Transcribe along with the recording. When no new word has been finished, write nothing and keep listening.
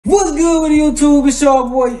good with YouTube? It's your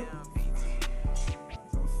boy.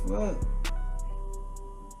 Fuck.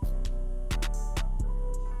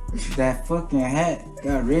 That fucking hat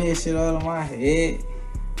got red shit all on my head.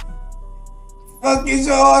 Fuck is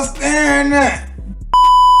y'all staring at?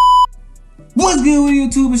 What's good with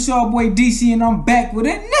YouTube? It's your boy DC and I'm back with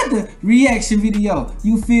another reaction video.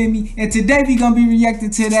 You feel me? And today we gonna be reacting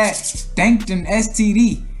to that Dankton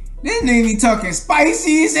STD. This nigga be talking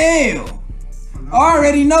spicy as hell. I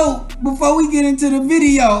already know before we get into the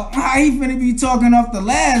video how he finna be talking off the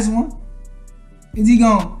last one. Is he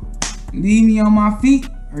gonna leave me on my feet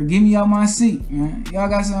or get me out my seat, man? Y'all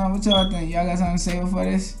got something? What y'all think? Y'all got something to say before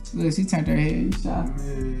this? Look, she turned her head. You shot?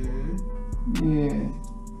 Yeah.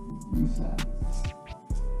 You shot.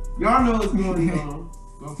 Y'all know what's going on.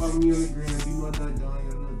 Go follow me on the gram. Be my dot dog.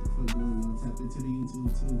 Y'all know what the fuck going on. Tap into the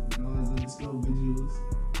YouTube too. Y'all underscore videos.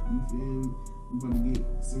 You feel me? We about to get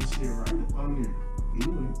some shit right up on there.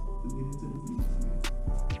 Anyway, let's get into the videos, man.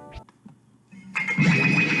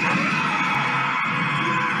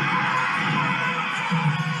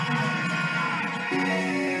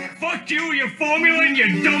 Fuck you, your formula, and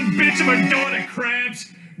you dumb bitch of a daughter crabs.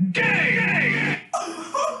 Gay!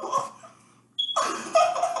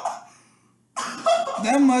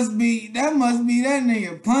 That must be that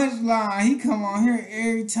nigga punchline. He come on here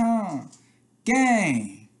every time.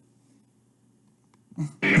 Gang.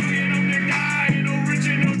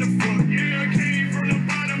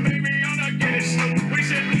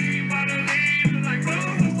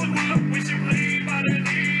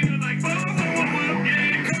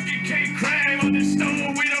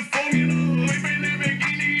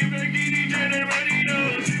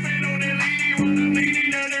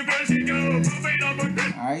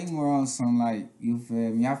 He more on some like, you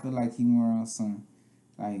feel me? I feel like he more on some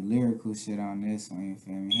like lyrical shit on this one, you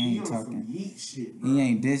feel me? He ain't talking yeet shit, bro. He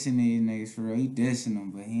ain't dissing these niggas for real. He dissing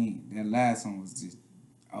them, but he ain't. That last one was just,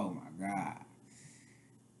 oh my god,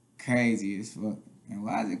 crazy as fuck. And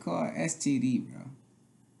why is it called STD, bro?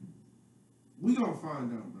 We gonna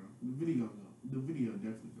find out, bro. The video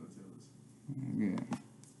definitely gonna tell us. Yeah.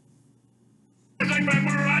 It's like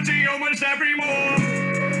paparazzi almost every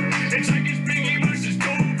morning. It's like it's Biggie versus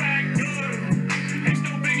Go Back Good. It's no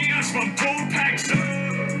Biggie, I smoke 2 packs up.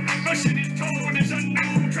 My shit is told, it's a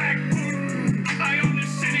new track. I own the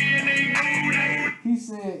city and they know that. He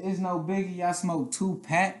said, it's no Biggie, I smoke 2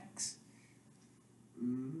 packs.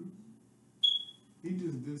 He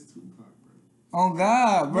just dissed Tupac, bro. Oh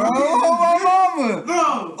God, bro. Oh my mama.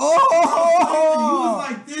 Bro. Oh. You was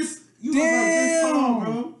like this. You was like this tall,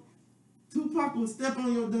 bro. Tupac will step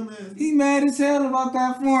on your dumb ass. He mad as hell about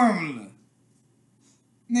that formula.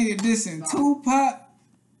 Nigga dissing Tupac.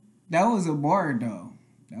 That was a bar though.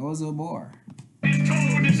 That was a bar. It's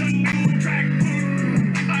told, it's a new track.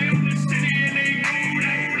 I own the city and they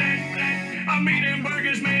know that. I'm eating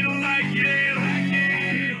burgers made of like,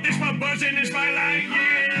 yeah. It's my buzz and it's my life,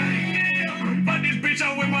 yeah. But this bitch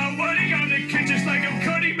out with my money on the kitchen just like I'm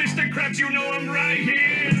Cuddy. Mr. Krabs, you know I'm right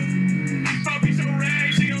here. Bobby's so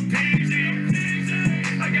rag, she a peasy.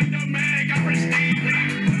 I got the mag, I press Stevie.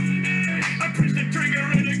 I press the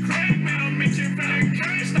trigger in the crack, man. I'll meet you back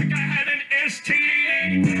cash like I had an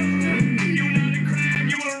STD. You not a crab,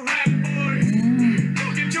 you a rap boy. Go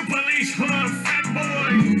get your police, fat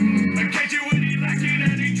boy. I catch you when he lacking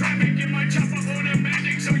any traffic in my chopper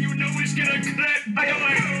automatic, so you know it's gonna clap. I got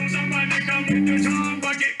my hoes on my neck, I'm in the Tom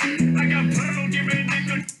bucket. I got pearl, give it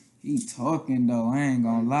nigga. He talking though, I ain't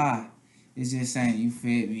gonna lie. It's just saying, you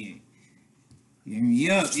feel me? Give me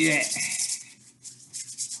up, yeah.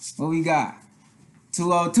 What we got?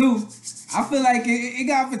 202. I feel like it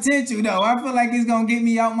got potential though. I feel like it's gonna get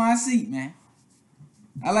me out my seat, man.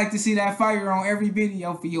 I like to see that fire on every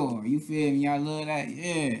video for y'all. You feel me? Y'all love that?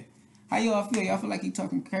 Yeah. How y'all feel? Y'all feel like he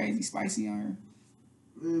talking crazy, spicy on her?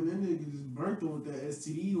 Man, that nigga just burnt him with that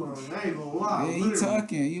STD line. I ain't gonna lie. Yeah, he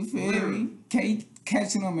talking. You feel me?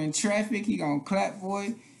 Catching him in traffic. He gonna clap,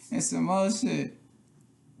 boy, and some other shit.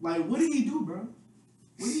 Like, what did he do, bro? What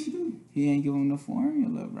did he do? He ain't give him the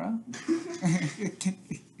formula, bro.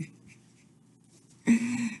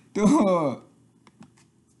 Dog.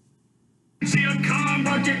 See a calm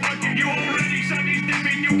bucket, you already said he's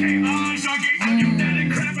dipping, you can't unsuck it. You dead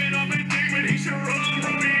and crapping up and demon, he should run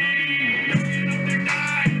from me. Young enough to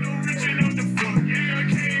die, no rich enough to fuck. Yeah, I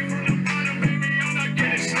came from the bottom, baby, I'm not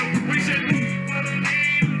getting stuck. We should leave by the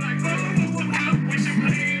lead, like, whoa. We should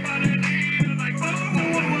leave by the lead, like, whoa.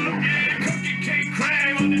 Yeah, cookie cake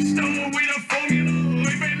crab on the stove with a formula.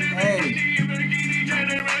 We been living in the bikini,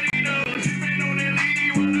 ready to. She been on the lead,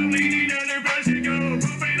 while I'm leading down the brush and go.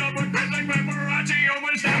 Pumping up a like paparazzi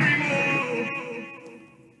almost every morning.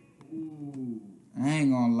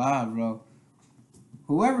 lie, bro.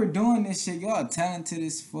 Whoever doing this shit, y'all talented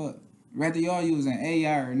as fuck. Whether y'all using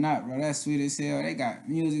AI or not, bro, that's sweet as hell. They got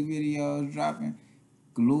music videos dropping.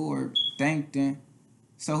 Glorb, Dankton.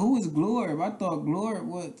 So who is Glorb? I thought Glorb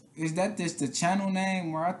was, is that just the channel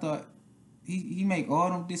name? Or I thought he make all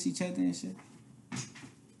them diss each other and shit?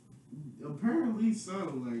 Apparently so.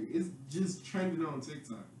 Like, it's just trending on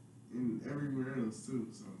TikTok and everywhere else too.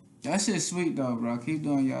 So That shit sweet though, bro. Keep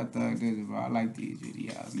doing y'all thug this, bro. I like these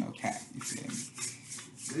videos. No cap. You feel me?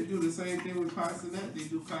 they do the same thing with Carsonet. They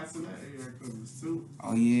do Carsonet AI covers too.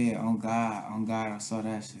 Oh yeah, on God, I saw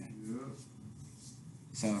that shit. Yeah.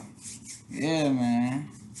 So, yeah, man.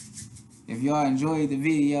 If y'all enjoyed the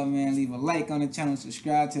video, man, leave a like on the channel,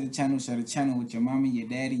 subscribe to the channel, share the channel with your mama, your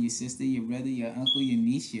daddy, your sister, your brother, your uncle, your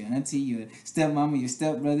niece, your auntie, your stepmama, your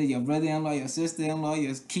stepbrother, your brother-in-law, your sister-in-law,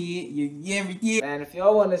 your kid, your everything. Man, if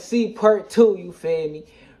y'all want to see part 2, you feel me,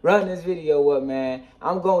 run this video up, man.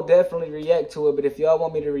 I'm going to definitely react to it, but if y'all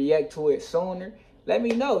want me to react to it sooner, let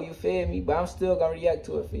me know, you feel me? But I'm still going to react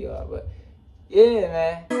to it for y'all, but yeah,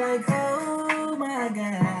 man. Like, oh my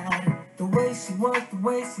God, the way she walks, the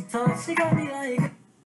way she talks, she got me like...